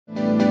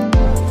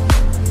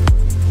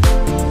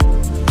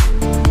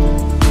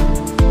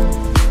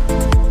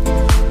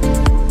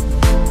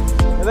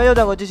ရု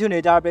ပ်တံကိုကြည့်ရှုနေ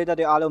ကြတဲ့ပရိသတ်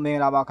တွေအားလုံးမင်္ဂ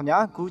လာပါခင်ဗျာ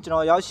ခုကျွန်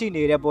တော်ရောက်ရှိ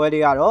နေတဲ့ပွဲ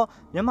လေးကတော့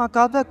မြန်မာ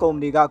ကားဘက်ကုမ္ပ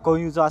ဏီကဂုဏ်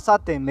ယူစွာစ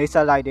တင်မိတ်ဆ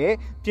က်လိုက်တဲ့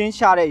ပြင်း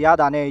ရှာတဲ့ရ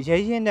တာနဲ့ရဲ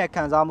ရင်တဲ့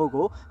ခံစားမှု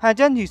ကိုဟန်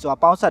ချက်ညီစွာ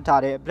ပေါင်းစပ်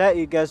ထားတဲ့ Black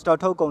Eagle Stout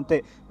ထုတ်ကုန်သ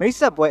စ်မိတ်ဆ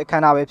က်ပွဲအခ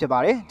မ်းအနားပဲဖြစ်ပါ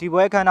တယ်ဒီ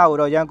ပွဲအခမ်းအနားကို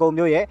တော့ရန်ကုန်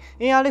မြို့ရဲ့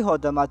အင်းအားလေးဟို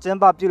တယ်မှာကျင်း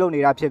ပပြုလုပ်နေ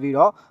တာဖြစ်ပြီး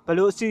တော့ဘယ်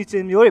လိုအစီအစ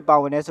ဉ်မျိုးတွေပါ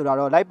ဝင်နေဆိုတာ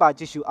တော့လိုက်ပါ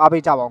ကြည့်ရှုအား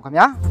ပေးကြပါဦးခင်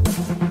ဗျာ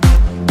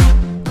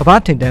ကမ္ဘာ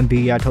ထင်တန်းဘီ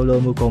ယာထုတ်လု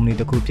ပ်မှုကုမ္ပဏီ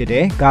တစ်ခုဖြစ်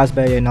တဲ့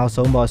Carlsberg ရဲ့နောက်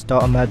ဆုံးပေါ်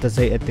Stout အမတ်တ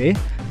စိမ့်အသစ်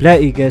Black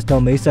Eagle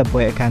Stout မိတ်ဆက်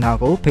ပွဲအခမ်းအနား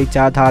ကိုဖိတ်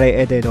ကြားထားတဲ့ဧ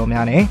ည့်သည်တော်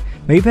များနဲ့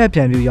မိဖက်ပြ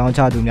န်ပြူရောင်း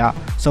ချသူများ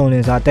စုံလ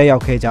င်စွာတက်ရော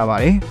က်ခဲ့ကြပါ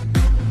တယ်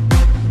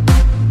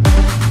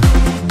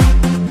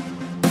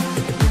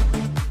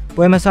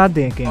ပွဲမစားတ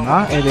င်ခင်က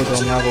ဧည့်သည်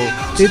တော်များကို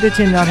တေးသချ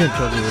င်းများဖြင့်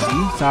ဖြောပြ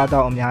ပြီးစား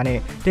တော့အများနဲ့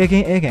တဲခ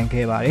င်းဧကန်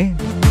ခဲ့ပါတယ်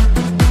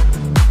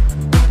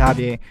ဒါ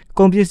ပြင်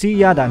ကုန်ပစ္စည်း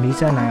ရတာနီး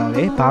စပ်နိုင်အောင်လ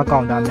ည်းဘားကော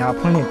င်တာများ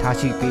ဖွင့်လှစ်ထား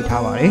ရှိပေး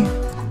ထားပါတယ်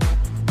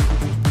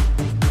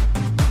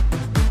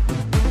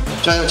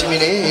ကျွန်တော်ချင်းမ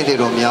င်းလေးဧည့်သည်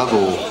တော်များ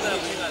ကို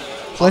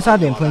ပွဲစား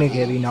တင်ဖွင့်လှစ်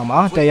ခဲ့ပြီးနောက်မှာ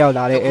တက်ရောက်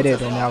လာတဲ့ဧည့်သည်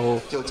တော်များကို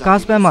ကား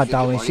စပက်မှာတာ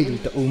ဝန်ရှိသူ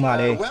တဦးမှ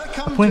လည်း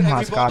အဖွင့်မှာ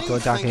စကားပြော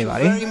ကြားခဲ့ပါ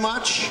တယ်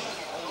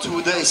To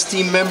the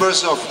esteemed members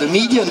of the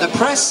media and the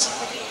press,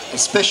 a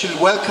special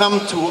welcome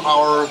to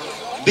our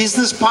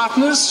business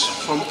partners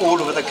from all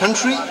over the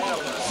country.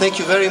 Thank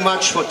you very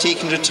much for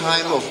taking the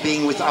time of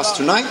being with us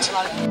tonight.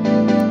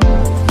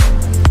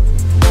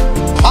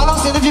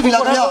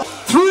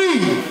 3,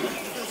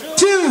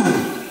 2,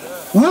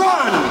 1,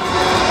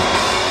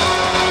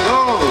 go!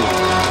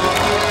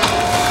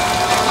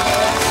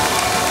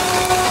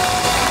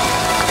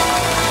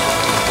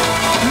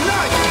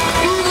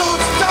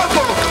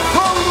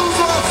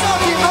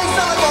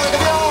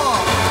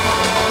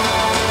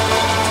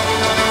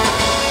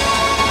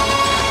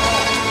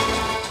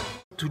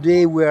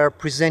 Today we are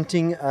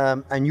presenting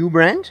a new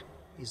brand.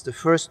 It's the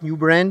first new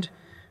brand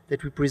that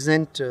we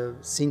present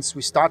since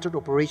we started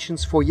operations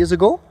 4 years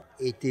ago.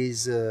 It is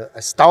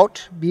a stout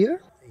beer.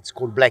 It's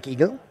called Black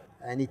Eagle,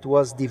 and it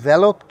was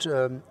developed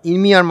in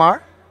Myanmar.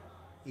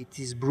 It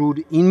is brewed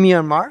in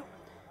Myanmar,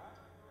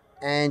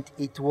 and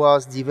it was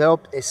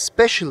developed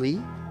especially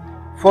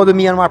for the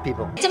Myanmar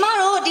people.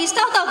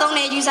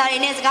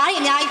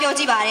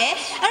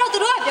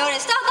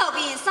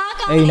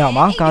 အဲ့ဒီနောက်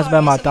မှာကားစပ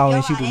က်မှာတာဝ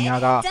န်ရှိသူများ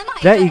က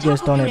Black Eagle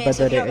Stout နဲ့ပတ်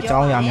သက်တဲ့အကြော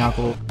င်းအရာများ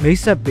ကိုမိတ်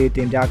ဆက်ပေးတ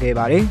င်ပြခဲ့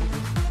ပါတယ်။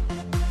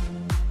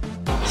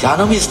ရာ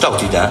နှုန်းမြင့် Stout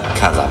တီးတန်း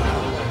ခံစားတယ်။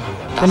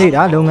ဒီနေ့က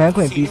လုပ်ငန်း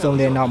ခွင်ပြီးဆုံး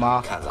တဲ့နောက်မှာ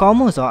ကောင်း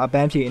မွန်စွာအပ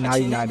န်းဖြေအနား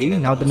ယူနိုင်ပြီး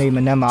နောက်တနေ့မ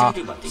နက်မှာ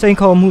စိန်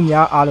ခေါ်မှု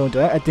များအားလုံးအ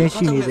တွက်အသင်း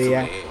ရှိနေစေရ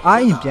န်အား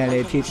ရင်ပြန်လ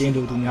ည်ဖြည့်တင်း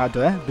လူသူများအ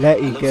တွက် Black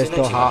Eagle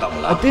Stout ဟာ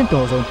အသင့်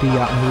တော်ဆုံးဘီ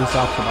ယာအမျိုးအ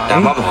စားဖြစ်ပါတယ်။ဒါ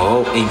မှမဟု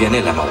တ်အိမ်ပြန်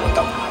နဲ့လမ်းမှာတော့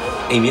တောက်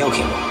အိမ်မရောက်ခ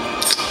င်ပေါ့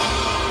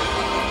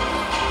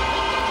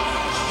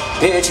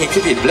ဘယ်အချိန်ဖြ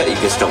စ်ဖြစ် Black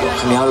Eagle Stout က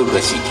ခင်ဗျားတို့အတွ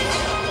က်ရှိတယ်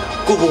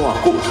။ကိုဘဝ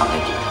ကိုထားလို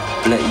က်တယ်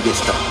Black Eagle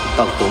Stout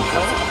တောက်သုံးခံ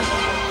စား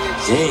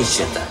ရင်ရှ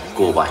င်တဲ့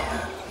ကိုပိုင်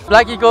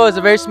Black Eagle is a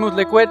very smooth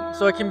liquid,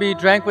 so it can be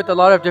drank with a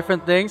lot of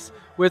different things,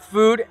 with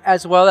food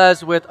as well as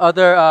with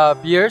other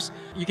beers.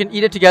 You can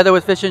eat it together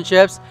with fish and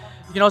chips.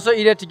 You can also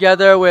eat it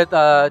together with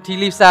tea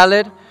leaf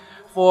salad.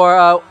 For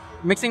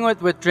mixing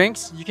with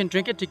drinks, you can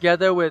drink it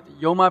together with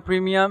Yoma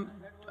Premium,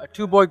 a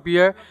Tuborg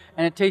beer,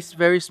 and it tastes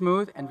very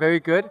smooth and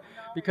very good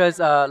because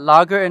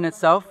lager in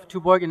itself,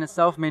 Tuborg in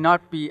itself, may not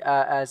be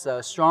as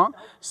strong.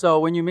 So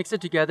when you mix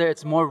it together,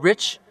 it's more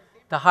rich.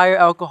 The higher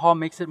alcohol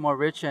makes it more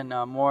rich and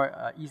more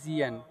easy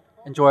and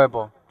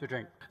enjoyable to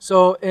drink. So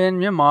in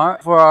Myanmar,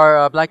 for our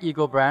Black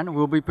Eagle brand,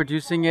 we'll be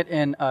producing it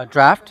in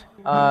draft.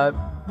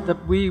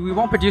 We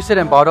won't produce it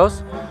in bottles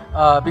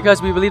because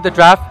we believe the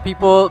draft,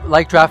 people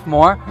like draft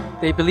more.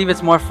 They believe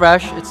it's more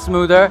fresh, it's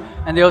smoother,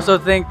 and they also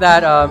think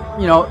that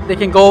they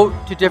can go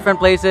to different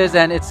places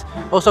and it's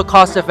also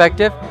cost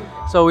effective.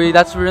 So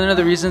that's one of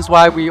the reasons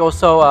why we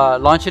also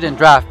launch it in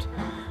draft,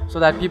 so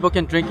that people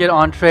can drink it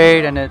on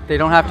trade and they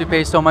don't have to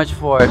pay so much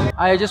for it.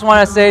 I just want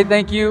to say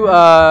thank you.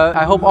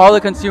 I hope all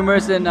the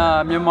consumers in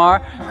Myanmar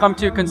come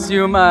to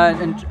consume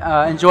and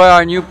enjoy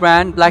our new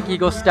brand, Black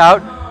Eagle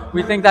Stout.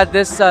 We think that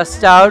this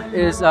stout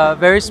is a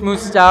very smooth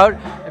stout,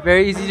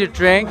 very easy to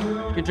drink.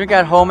 You can drink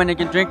at home and you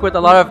can drink with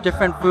a lot of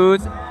different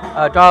foods,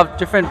 a lot of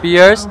different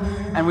beers.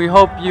 And we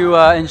hope you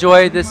enjoy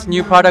this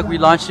new product we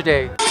launched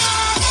today.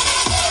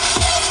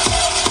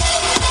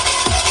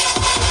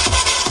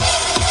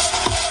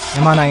 မြ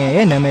န်မာနိုင်ငံ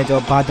ရဲ့နာမည်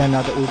ကျော်ဘာတန်နာ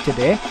တူဖြစ်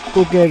တဲ့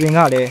ကိုကယ်ဗင်က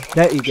လည်း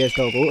Black Eagle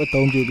Stout ကိုအ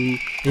သုံးပြုပြီး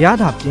အရ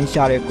သာပြင်း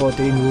ရှာတဲ့ကော်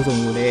တေးမျိုးစုံ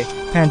ကိုလည်း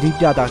ဖန်တီး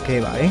ပြသ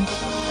ခဲ့ပါတယ်။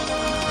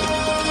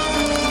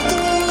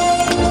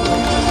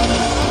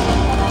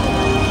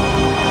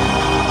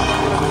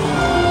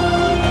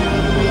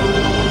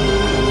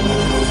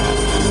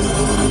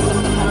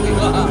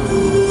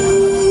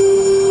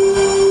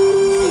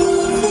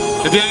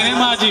ပြန်ကနေ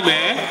မှကြည့်မ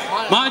ယ်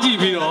။မှကြည့်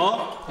ပြီးတော့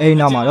အဲ့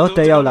နောက်မှာတော့တ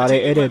က်ရောက်လာ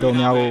တဲ့ဧည့်သည်တော်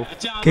များကို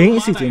ဂိမ်း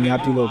အစီအစဉ်များ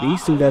ပြုလုပ်ပြီး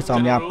ဆုလက်ဆော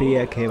င်များပေးအ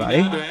ပ်ခဲ့ပါတ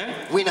ယ်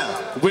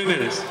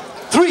Winners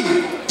 3,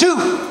 2,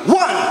 1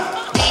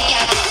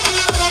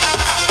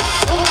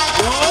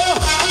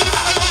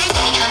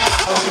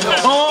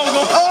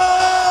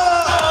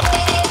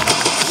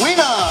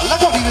 Winner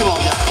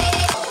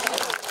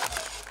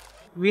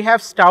we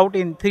have stout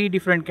in 3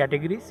 different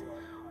categories.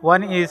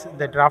 One is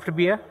the draft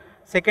beer,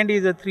 second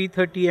is a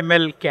 330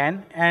 ml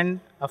can and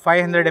a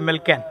 500 ml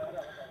can.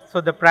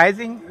 So the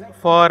pricing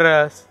for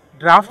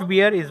draft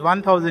beer is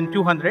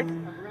 1,200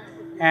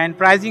 and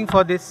pricing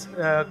for this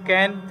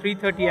can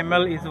 330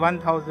 ml is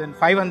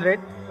 1,500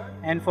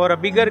 and for a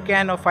bigger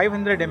can of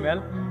 500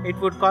 ml it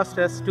would cost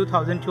us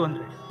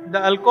 2,200. The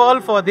alcohol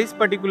for this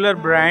particular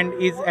brand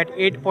is at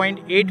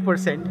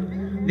 8.8%.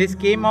 This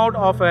came out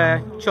of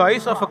a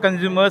choice of a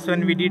consumers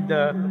when we did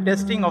the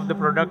testing of the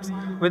products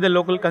with the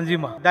local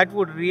consumer. That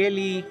would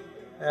really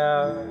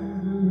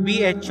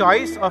be a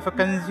choice of a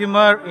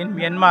consumer in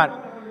Myanmar.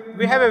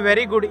 We have a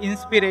very good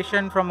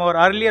inspiration from our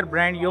earlier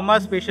brand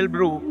Yoma Special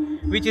Brew,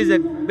 which is a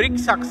big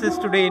success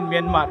today in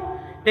Myanmar.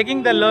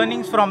 Taking the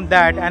learnings from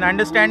that and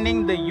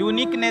understanding the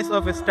uniqueness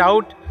of a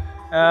stout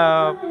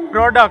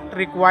product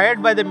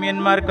required by the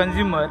Myanmar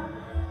consumer,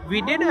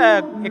 we did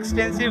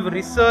extensive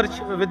research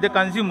with the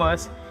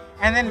consumers,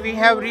 and then we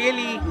have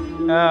really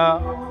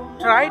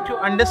tried to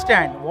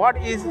understand what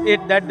is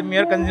it that the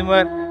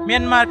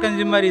Myanmar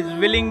consumer is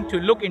willing to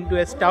look into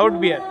a stout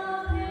beer.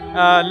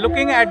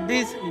 Looking at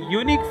these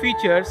unique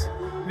features,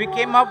 we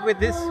came up with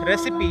this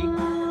recipe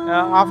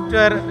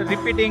after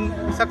repeating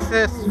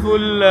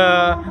successful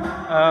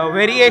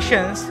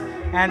variations,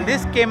 and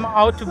this came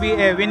out to be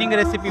a winning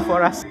recipe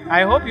for us.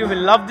 I hope you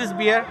will love this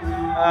beer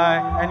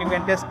and you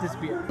can test this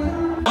beer.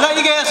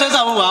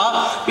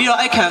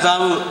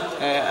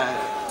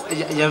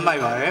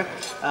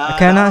 အ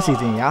ခမ်းအနားအစီအ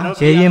စဉ်အရ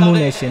ရဲရင်းမှု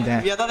နဲ့ရှင်သ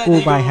န်ကို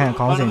ပိုင်ဟန်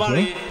ခေါင်းစဉ်ဖြ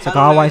င့်စ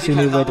ကားဝိုင်းဆွေး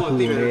နွေးပွဲတစ်ခု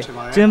ကိုလည်း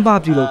ကျင်းပ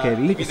ပြုလုပ်ခဲ့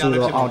ပြီးအဆို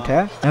တော်အောင်ထ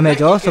က်နာမည်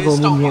ကျော်စပုံ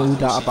မှုမြင့်ဦး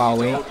တာအပါအ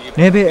ဝင်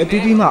နယ်ပယ်အ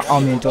သီးသီးမှအော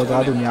င်မြင်ကျော်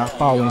ကြားသူများ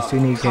ပါဝင်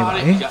ဆွေးနွေးခဲ့ပါတ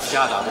ယ်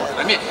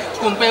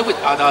။ compare with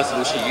others ဆို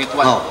လို့ရှိရင်သူ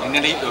ကန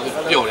ည်းနည်း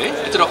လေးပြောတယ်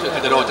ကျွန်တော်ကျွ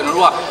န်တော်တို့ကကျွန်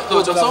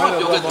တော်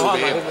ပြောခဲ့သလို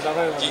ပဲ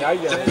ဒီ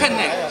တစ်ဖက်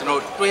နဲ့ကျွန်တော်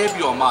တွဲ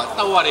ပြီးတော့မှ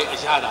တောက်ရတဲ့အ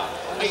ရာတာ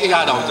အဲ့အရာ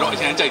တာကိုကျွန်တော်အ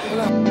ရင်ကြိုက်တယ်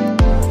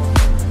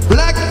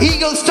Black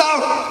Eagle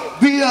Stout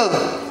Beer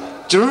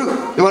ကျွန်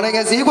တော်ဒီနိုင်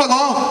ငံဈေးကွက်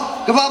ကော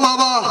ကမ္ဘာမှာ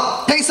ပါ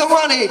ထိတ်ဆုံးက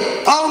နေ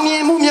အောင်မြ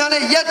င်မှုများ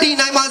နဲ့ရပ်တည်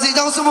နိုင်ပါစေ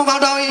ကြောင်းဆုမွန်ကော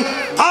င်းတောင်းရင်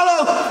အား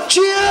လုံး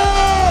Cheers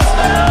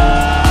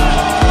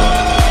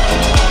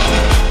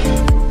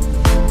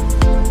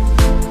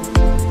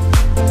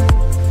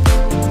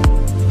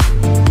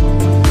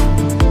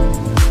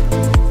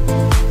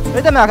ပြ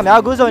ည်သူများခင်ဗျာ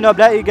အခုဆိုရင်တော့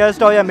Black Eagle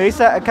Store ရဲ့မိတ်ဆ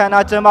က်အခမ်းအ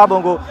နားကျင်းပပုံ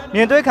ကိုမြ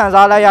င်တွေ့ခံ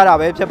စားလိုက်ရတာ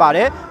ပဲဖြစ်ပါတ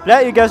ယ်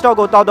Black Eagle Store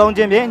ကိုတောက်တုံး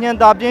ခြင်းဖြင့်ညင်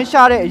သာပြင်း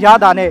ရှာတဲ့အရာ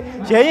သာနဲ့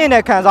ရဲရင်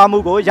တဲ့ခံစားမှု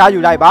ကိုရယူ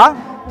လိုက်ပါ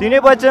ဒီ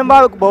နေ့ပွဲကျင်းပ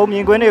ပုံမြ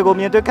င်ကွင်းတွေကို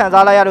မြင်တွေ့ခံ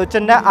စားလိုက်ရလို့ကျ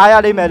ဉ်းနဲ့အားရ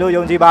လိမ့်မယ်လို့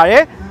ယုံကြည်ပါတ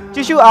ယ်ကြ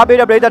ည့်ရှုအားပေး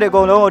တဲ့ပရိသတ်တွေအ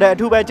ကုန်လုံးကိုလည်းအ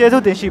ထူးပဲကျေး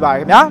ဇူးတင်ရှိပါတ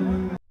ယ်ခင်ဗျာ